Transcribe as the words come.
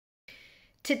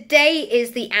Today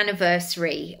is the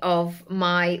anniversary of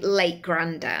my late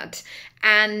granddad,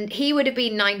 and he would have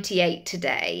been 98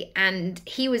 today, and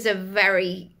he was a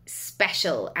very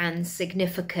special and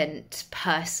significant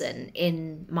person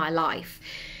in my life.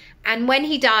 And when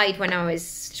he died when I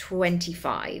was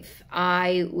 25,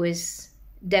 I was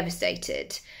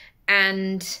devastated.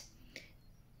 And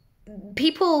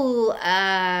people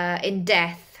in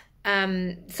death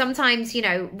sometimes,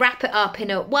 wrap it up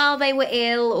in well, they were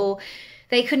ill, or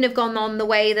they couldn't have gone on the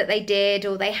way that they did,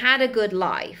 or they had a good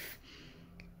life.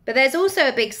 But there's also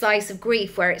a big slice of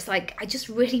grief where it's like, I just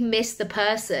really miss the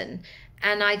person.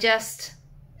 And they've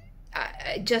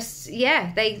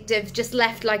just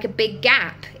left like a big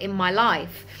gap in my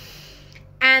life.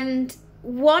 And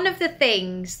one of the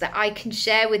things that I can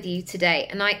share with you today,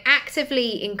 and I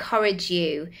actively encourage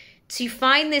you to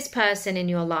find this person in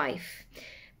your life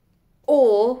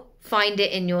or find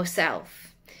it in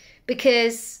yourself,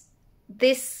 because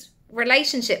this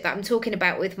relationship that I'm talking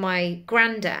about with my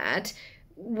granddad,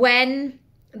 when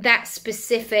that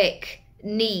specific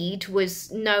need was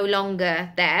no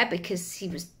longer there because he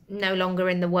was no longer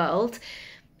in the world,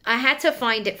 I had to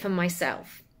find it for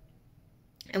myself.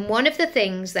 And one of the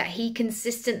things that he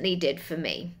consistently did for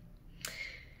me,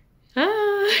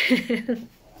 I'm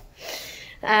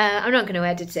not going to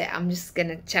edit it, I'm just going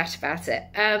to chat about it.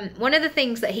 One of the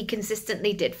things that he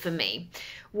consistently did for me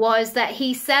was that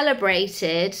he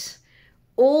celebrated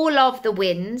all of the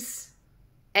wins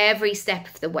every step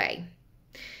of the way.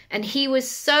 And he was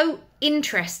so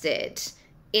interested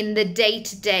in the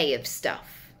day-to-day of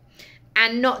stuff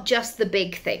and not just the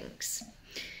big things.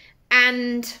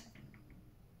 And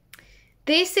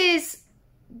this is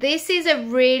a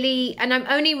really, and I'm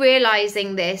only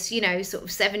realizing this, sort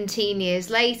of 17 years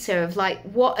later, of like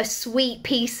what a sweet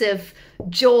piece of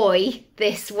joy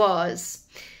this was.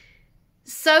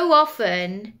 So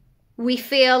often we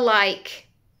feel like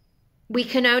we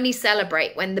can only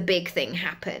celebrate when the big thing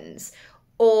happens.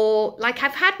 Or like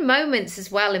I've had moments as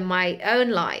well in my own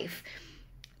life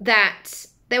that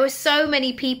there were so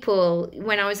many people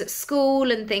when I was at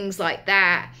school and things like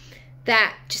that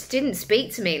just didn't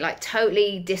speak to me, like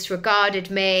totally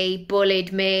disregarded me,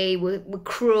 bullied me, were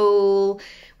cruel,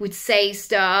 would say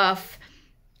stuff.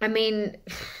 I mean,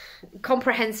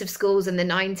 comprehensive schools in the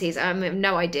 90s, I have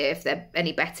no idea if they're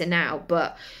any better now,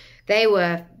 but they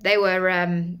were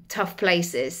tough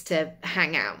places to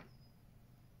hang out.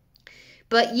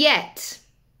 But yet,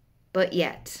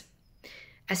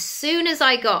 as soon as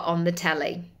I got on the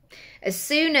telly,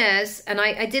 and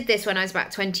I did this when I was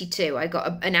about 22, I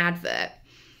got an advert.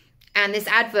 And this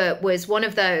advert was one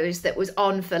of those that was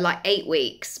on for like 8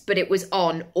 weeks, but it was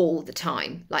on all the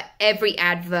time, like every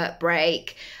advert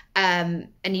break, and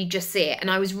you just see it.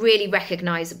 And I was really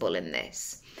recognizable in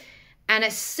this. And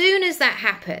as soon as that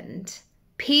happened,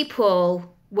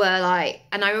 people were like,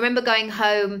 and I remember going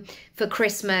home for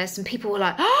Christmas and people were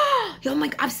like, oh my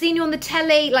God, I've seen you on the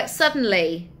telly. Like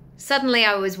suddenly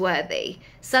I was worthy.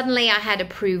 Suddenly I had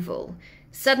approval.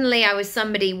 Suddenly I was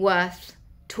somebody worth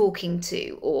talking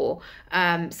to, or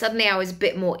suddenly I was a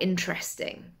bit more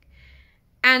interesting.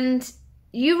 And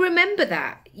you remember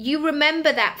that. You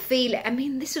remember that feeling. I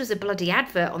mean, this was a bloody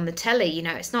advert on the telly,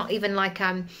 It's not even like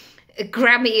I'm a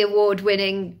Grammy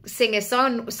award-winning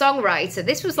singer-songwriter.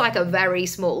 This was like a very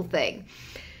small thing.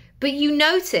 But you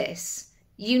notice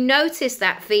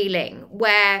that feeling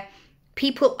where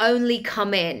people only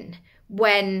come in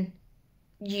when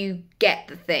you get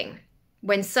the thing,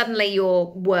 when suddenly you're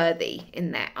worthy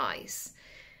in their eyes.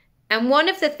 And one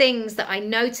of the things that I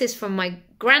noticed from my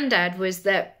granddad was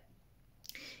that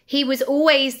he was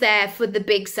always there for the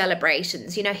big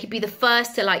celebrations. He'd be the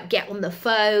first to like get on the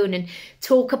phone and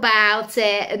talk about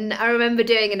it. And I remember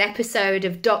doing an episode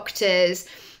of Doctors,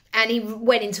 and he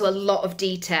went into a lot of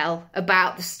detail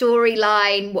about the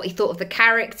storyline, what he thought of the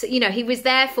character. He was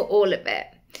there for all of it.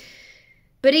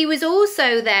 But he was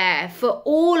also there for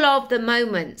all of the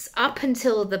moments up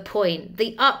until the point,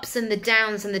 the ups and the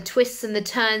downs and the twists and the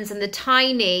turns and the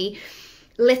tiny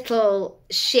little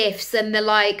shifts and the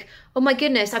like, oh my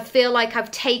goodness, I feel like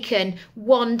I've taken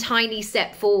one tiny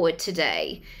step forward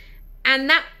today. And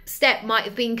that step might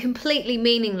have been completely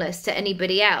meaningless to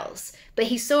anybody else. But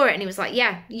he saw it and he was like,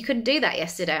 yeah, you couldn't do that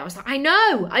yesterday. I was like, I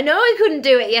know I couldn't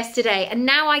do it yesterday. And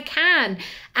now I can.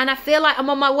 And I feel like I'm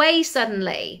on my way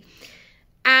suddenly.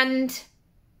 And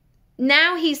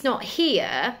now he's not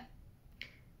here.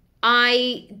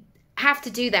 I have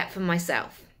to do that for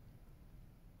myself.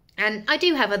 And I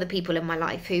do have other people in my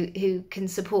life who can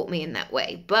support me in that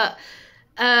way. But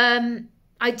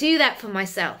I do that for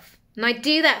myself. And I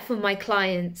do that for my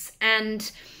clients.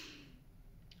 And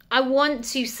I want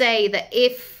to say that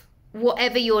if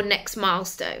whatever your next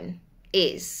milestone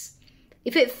is,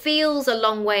 if it feels a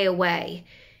long way away,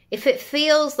 if it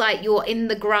feels like you're in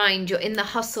the grind, you're in the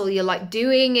hustle, you're like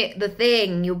doing it, the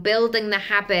thing, you're building the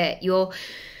habit, you're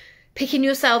picking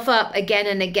yourself up again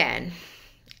and again,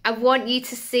 I want you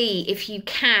to see if you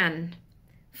can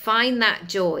find that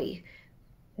joy.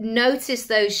 Notice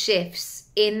those shifts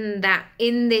in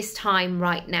this time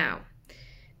right now,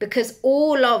 because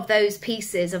all of those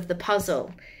pieces of the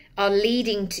puzzle are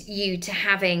leading you to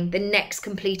having the next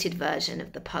completed version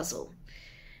of the puzzle.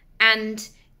 And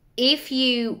if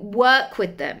you work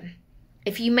with them,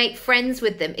 if you make friends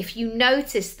with them, if you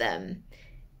notice them,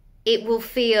 it will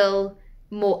feel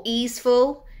more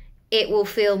easeful, it will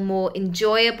feel more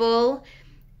enjoyable,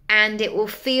 and it will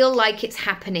feel like it's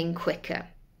happening quicker.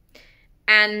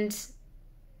 And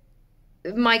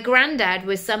my granddad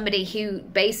was somebody who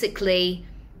basically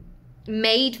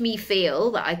made me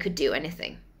feel that I could do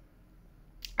anything.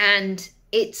 And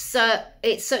it's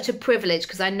such a privilege,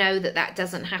 because I know that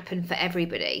doesn't happen for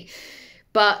everybody.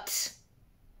 But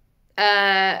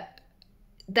that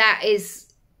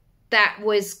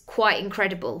was quite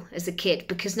incredible as a kid,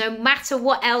 because no matter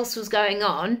what else was going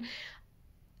on,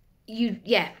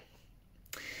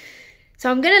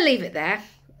 So I'm going to leave it there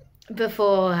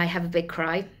before I have a big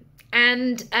cry.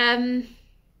 And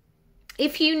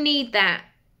if you need that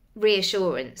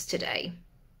reassurance today,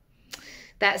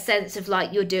 that sense of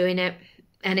like you're doing it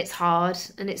and it's hard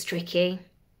and it's tricky,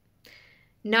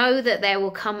 know that there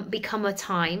will become a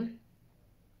time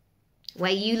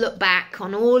where you look back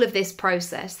on all of this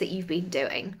process that you've been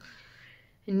doing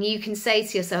and you can say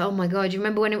to yourself, oh my God, do you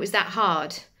remember when it was that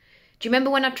hard? Do you remember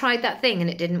when I tried that thing and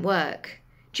it didn't work?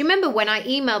 Do you remember when I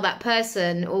emailed that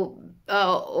person or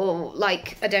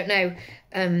like, I don't know,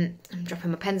 I'm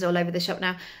dropping my pens all over the shop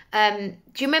now. Do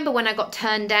you remember when I got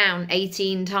turned down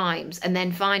 18 times and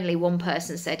then finally one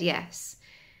person said yes?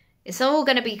 It's all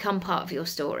going to become part of your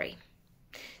story.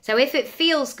 So if it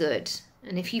feels good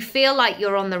and if you feel like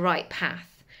you're on the right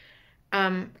path,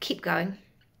 keep going.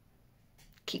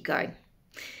 Keep going.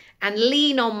 And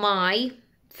lean on my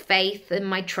faith and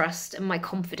my trust and my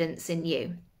confidence in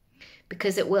you,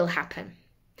 because it will happen.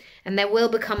 And there will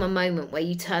become a moment where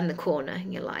you turn the corner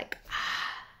and you're like,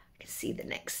 I can see the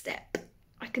next step.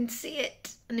 I can see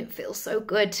it and it feels so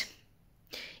good.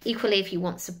 Equally, if you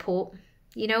want support,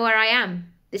 you know where I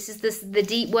am. This is the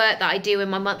deep work that I do in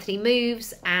my monthly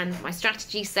moves and my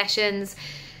strategy sessions.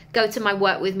 Go to my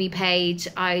Work With Me page.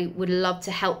 I would love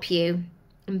to help you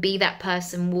and be that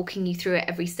person walking you through it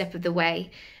every step of the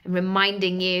way and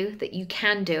reminding you that you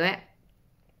can do it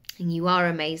and you are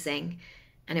amazing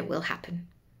and it will happen.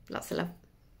 Lots of love.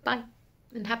 Bye.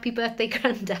 And happy birthday,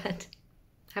 Granddad.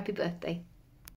 Happy birthday.